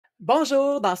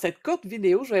Bonjour, dans cette courte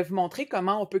vidéo, je vais vous montrer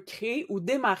comment on peut créer ou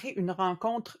démarrer une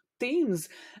rencontre Teams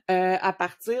à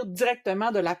partir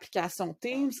directement de l'application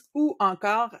Teams ou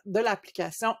encore de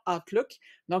l'application Outlook.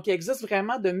 Donc, il existe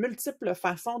vraiment de multiples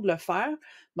façons de le faire.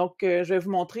 Donc, je vais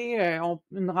vous montrer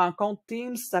une rencontre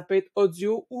Teams, ça peut être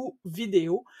audio ou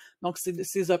vidéo. Donc, c'est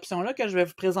ces options-là que je vais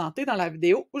vous présenter dans la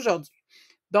vidéo aujourd'hui.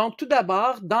 Donc, tout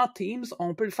d'abord, dans Teams,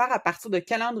 on peut le faire à partir de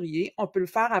calendrier, on peut le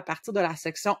faire à partir de la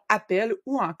section Appel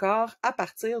ou encore à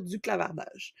partir du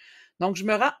clavardage. Donc, je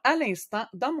me rends à l'instant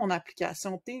dans mon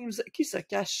application Teams qui se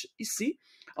cache ici.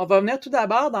 On va venir tout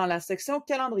d'abord dans la section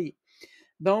calendrier.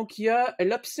 Donc, il y a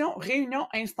l'option réunion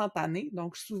instantanée.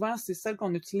 Donc, souvent, c'est celle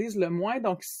qu'on utilise le moins.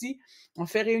 Donc, ici, on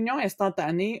fait réunion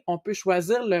instantanée. On peut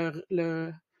choisir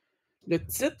le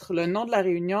titre, le nom de la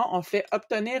réunion. On fait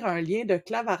obtenir un lien de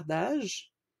clavardage.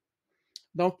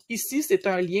 Donc, ici, c'est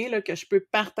un lien là, que je peux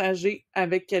partager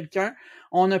avec quelqu'un.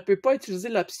 On ne peut pas utiliser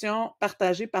l'option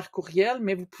partager par courriel,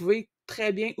 mais vous pouvez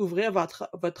très bien ouvrir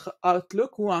votre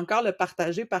Outlook ou encore le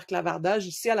partager par clavardage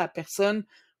ici à la personne,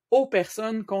 aux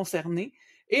personnes concernées.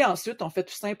 Et ensuite, on fait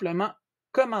tout simplement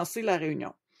commencer la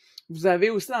réunion. Vous avez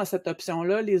aussi dans cette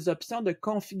option-là les options de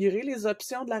configurer les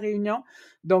options de la réunion.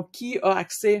 Donc, qui a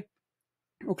accès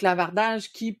au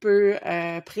clavardage, qui peut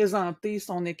présenter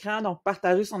son écran, donc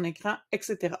partager son écran,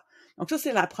 etc. Donc ça,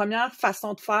 c'est la première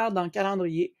façon de faire dans le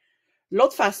calendrier.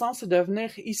 L'autre façon, c'est de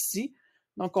venir ici.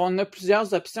 Donc, on a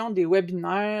plusieurs options, des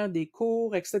webinaires, des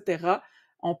cours, etc.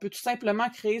 On peut tout simplement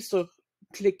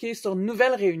cliquer sur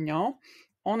Nouvelle réunion.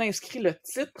 On inscrit le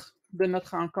titre de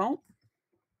notre rencontre.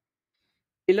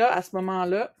 Et là, à ce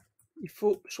moment-là, il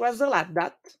faut choisir la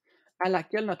date à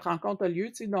laquelle notre rencontre a lieu.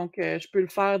 Donc, je peux le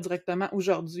faire directement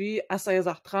aujourd'hui à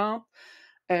 16h30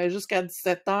 jusqu'à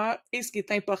 17h. Et ce qui est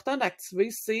important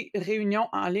d'activer, c'est réunion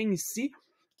en ligne ici.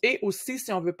 Et aussi,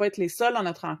 si on ne veut pas être les seuls dans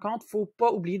notre rencontre, il ne faut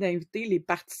pas oublier d'inviter les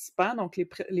participants, donc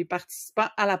les participants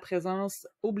à la présence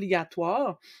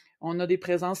obligatoire. On a des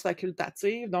présences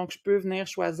facultatives, donc je peux venir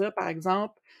choisir, par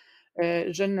exemple,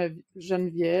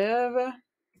 Geneviève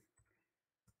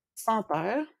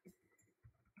Santerre,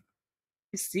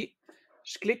 ici.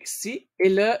 Je clique ici et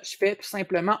là, je fais tout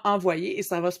simplement envoyer et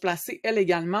ça va se placer elle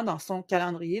également dans son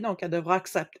calendrier. Donc, elle devra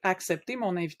accepter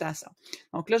mon invitation.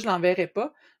 Donc là, je ne l'enverrai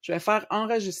pas. Je vais faire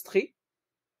enregistrer.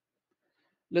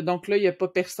 Là, donc là, il n'y a pas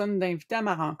personne d'invité à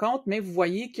ma rencontre, mais vous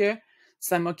voyez que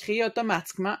ça m'a créé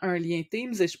automatiquement un lien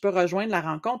Teams et je peux rejoindre la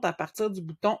rencontre à partir du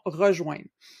bouton rejoindre.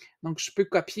 Donc, je peux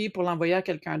copier pour l'envoyer à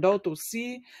quelqu'un d'autre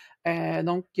aussi.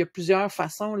 Donc, il y a plusieurs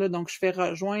façons, là. Donc, je fais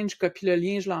rejoindre, je copie le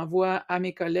lien, je l'envoie à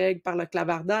mes collègues par le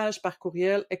clavardage, par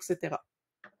courriel, etc.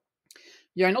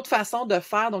 Il y a une autre façon de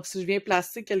faire. Donc, si je viens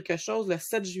placer quelque chose le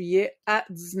 7 juillet à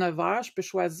 19h, je peux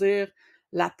choisir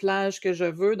la plage que je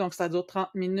veux. Donc, ça dure 30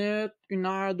 minutes, 1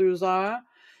 heure, 2 heures.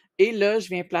 Et là, je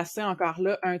viens placer encore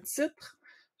là un titre.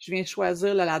 Je viens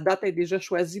choisir, là, la date est déjà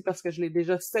choisie parce que je l'ai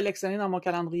déjà sélectionnée dans mon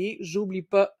calendrier. J'oublie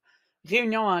pas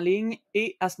réunion en ligne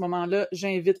et à ce moment-là,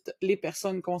 j'invite les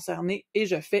personnes concernées et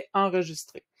je fais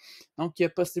enregistrer. Donc, il y a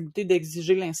possibilité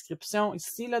d'exiger l'inscription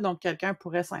ici, là, donc quelqu'un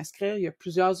pourrait s'inscrire. Il y a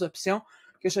plusieurs options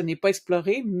que je n'ai pas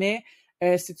explorées, mais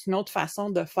c'est une autre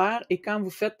façon de faire. Et quand vous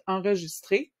faites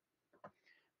enregistrer,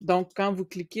 donc quand vous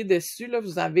cliquez dessus, là,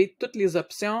 vous avez toutes les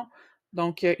options.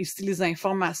 Donc, ici, les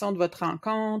informations de votre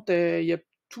rencontre, il y a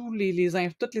toutes les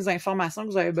informations que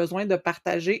vous avez besoin de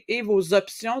partager et vos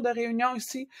options de réunion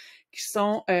ici, qui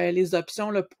sont les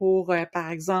options là, pour,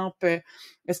 par exemple,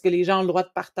 est-ce que les gens ont le droit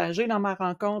de partager dans ma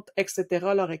rencontre, etc.,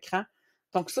 leur écran.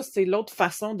 Donc, ça, c'est l'autre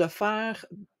façon de faire.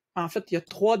 En fait, il y a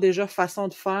 3 déjà façons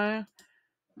de faire.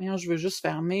 Voyons, je veux juste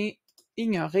fermer,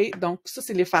 ignorer. Donc, ça,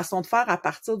 c'est les façons de faire à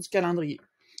partir du calendrier.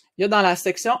 Il y a dans la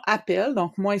section Appel,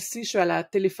 donc moi ici, je suis à la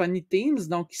téléphonie Teams,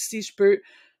 donc ici, je peux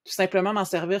tout simplement m'en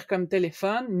servir comme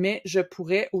téléphone, mais je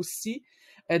pourrais aussi,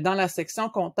 dans la section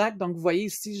Contact, donc vous voyez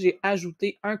ici, j'ai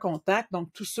ajouté un contact,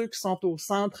 donc tous ceux qui sont au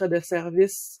centre de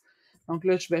service. Donc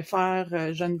là, je vais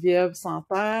faire Geneviève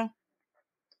Santerre.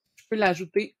 Je peux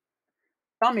l'ajouter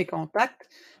dans mes contacts.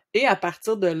 Et à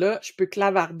partir de là, je peux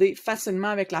clavarder facilement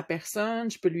avec la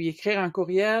personne, je peux lui écrire un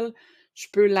courriel, je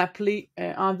peux l'appeler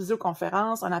en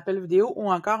visioconférence, un appel vidéo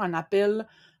ou encore un appel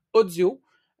audio.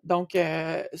 Donc,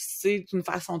 c'est une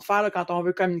façon de faire là, quand on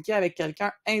veut communiquer avec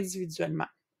quelqu'un individuellement.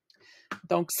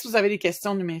 Donc, si vous avez des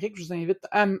questions numériques, je vous invite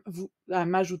à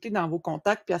m'ajouter dans vos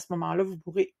contacts, puis à ce moment-là, vous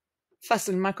pourrez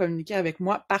facilement communiquer avec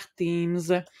moi par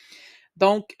Teams.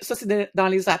 Donc, ça, c'est dans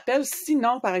les appels.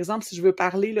 Sinon, par exemple, si je veux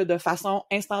parler là, de façon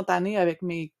instantanée avec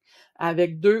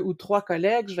 2 ou 3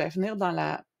 collègues, je vais venir dans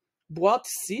la boîte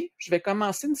ici. Je vais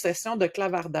commencer une session de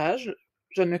clavardage.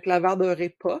 Je ne clavarderai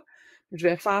pas. Je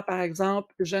vais faire, par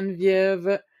exemple,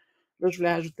 Geneviève Là, je voulais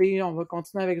ajouter, on va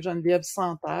continuer avec Geneviève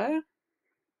Santerre,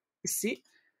 ici.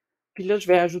 Puis là, je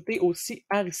vais ajouter aussi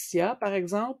Aricia, par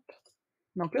exemple.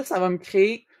 Donc là, ça va me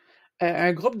créer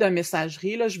un groupe de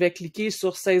messagerie. Là, je vais cliquer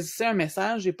sur Saisissez un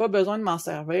message. J'ai pas besoin de m'en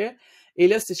servir. Et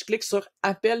là, si je clique sur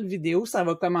Appel vidéo, ça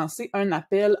va commencer un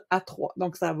appel à 3.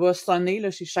 Donc, ça va sonner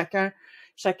là, chez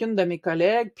chacune de mes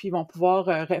collègues, puis ils vont pouvoir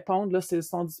répondre là, s'ils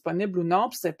sont disponibles ou non.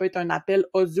 Puis ça peut être un appel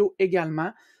audio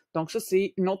également. Donc, ça,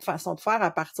 c'est une autre façon de faire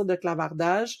à partir de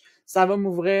clavardage. Ça va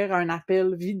m'ouvrir un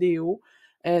appel vidéo,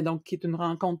 donc qui est une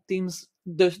rencontre Teams,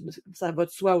 ça va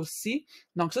de soi aussi.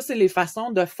 Donc, ça, c'est les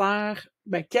façons de faire,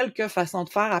 quelques façons de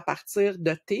faire à partir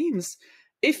de Teams.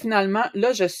 Et finalement,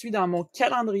 là, je suis dans mon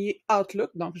calendrier Outlook.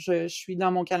 Donc, je suis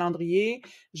dans mon calendrier.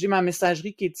 J'ai ma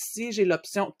messagerie qui est ici. J'ai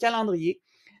l'option calendrier.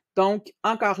 Donc,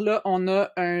 encore là, on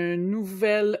a un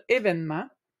nouvel événement.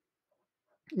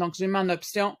 Donc, j'ai mon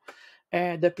option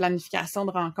de planification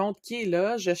de rencontre qui est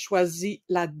là. Je choisis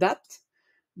la date.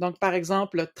 Donc, par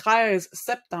exemple, le 13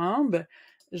 septembre,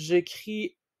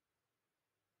 j'écris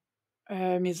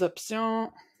mes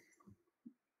options.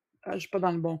 Je ne suis pas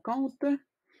dans le bon compte.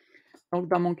 Donc,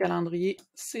 dans mon calendrier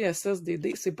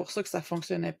CSSDD, c'est pour ça que ça ne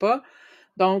fonctionnait pas.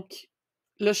 Donc,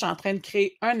 là, je suis en train de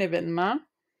créer un événement,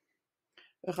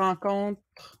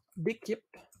 rencontre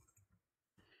d'équipe.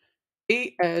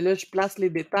 Et là, je place les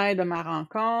détails de ma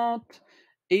rencontre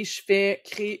et je fais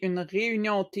créer une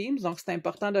réunion Teams. Donc, c'est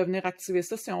important de venir activer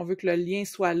ça si on veut que le lien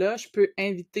soit là. Je peux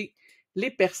inviter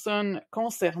les personnes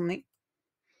concernées.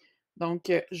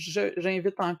 Donc,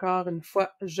 j'invite encore une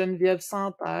fois Geneviève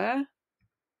Santerre.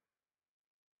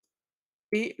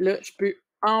 Et là, je peux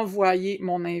envoyer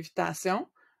mon invitation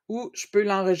ou je peux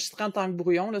l'enregistrer en tant que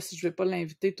brouillon là, si je ne veux pas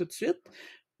l'inviter tout de suite.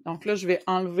 Donc là, je vais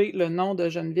enlever le nom de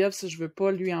Geneviève si je ne veux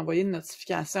pas lui envoyer une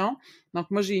notification.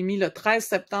 Donc moi, j'ai mis le 13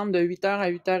 septembre de 8h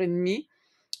à 8h30.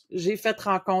 J'ai fait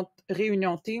rencontre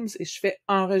réunion Teams et je fais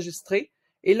enregistrer.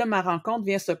 Et là, ma rencontre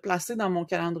vient se placer dans mon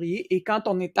calendrier. Et quand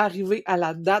on est arrivé à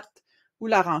la date où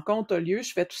la rencontre a lieu,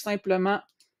 je fais tout simplement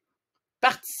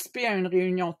participer à une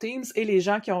réunion Teams et les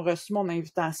gens qui ont reçu mon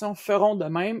invitation feront de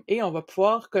même et on va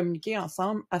pouvoir communiquer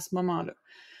ensemble à ce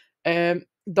moment-là.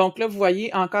 Donc là, vous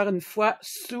voyez encore une fois,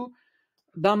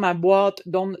 dans ma boîte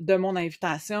de mon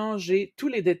invitation, j'ai tous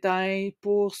les détails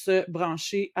pour se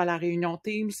brancher à la réunion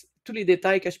Teams, tous les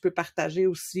détails que je peux partager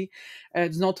aussi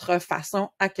d'une autre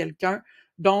façon à quelqu'un.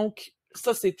 Donc,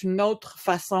 ça, c'est une autre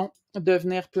façon de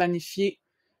venir planifier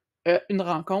une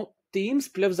rencontre Teams.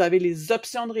 Puis là, vous avez les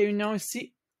options de réunion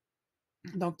ici,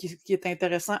 donc qui est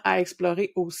intéressant à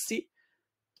explorer aussi.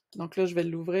 Donc là, je vais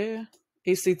l'ouvrir.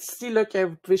 Et c'est ici là, que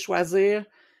vous pouvez choisir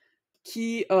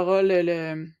qui aura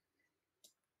le...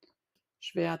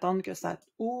 Je vais attendre que ça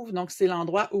ouvre. Donc, c'est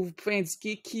l'endroit où vous pouvez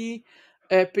indiquer qui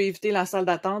peut éviter la salle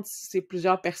d'attente si c'est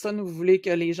plusieurs personnes où vous voulez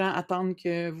que les gens attendent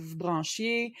que vous vous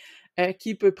branchiez.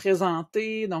 Qui peut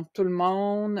présenter, donc tout le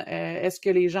monde. Est-ce que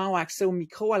les gens ont accès au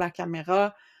micro, à la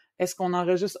caméra? Est-ce qu'on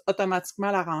enregistre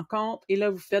automatiquement la rencontre? Et là,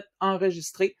 vous faites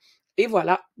enregistrer. Et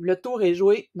voilà, le tour est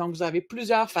joué. Donc, vous avez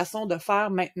plusieurs façons de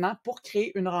faire maintenant pour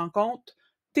créer une rencontre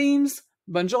Teams.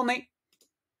 Bonne journée!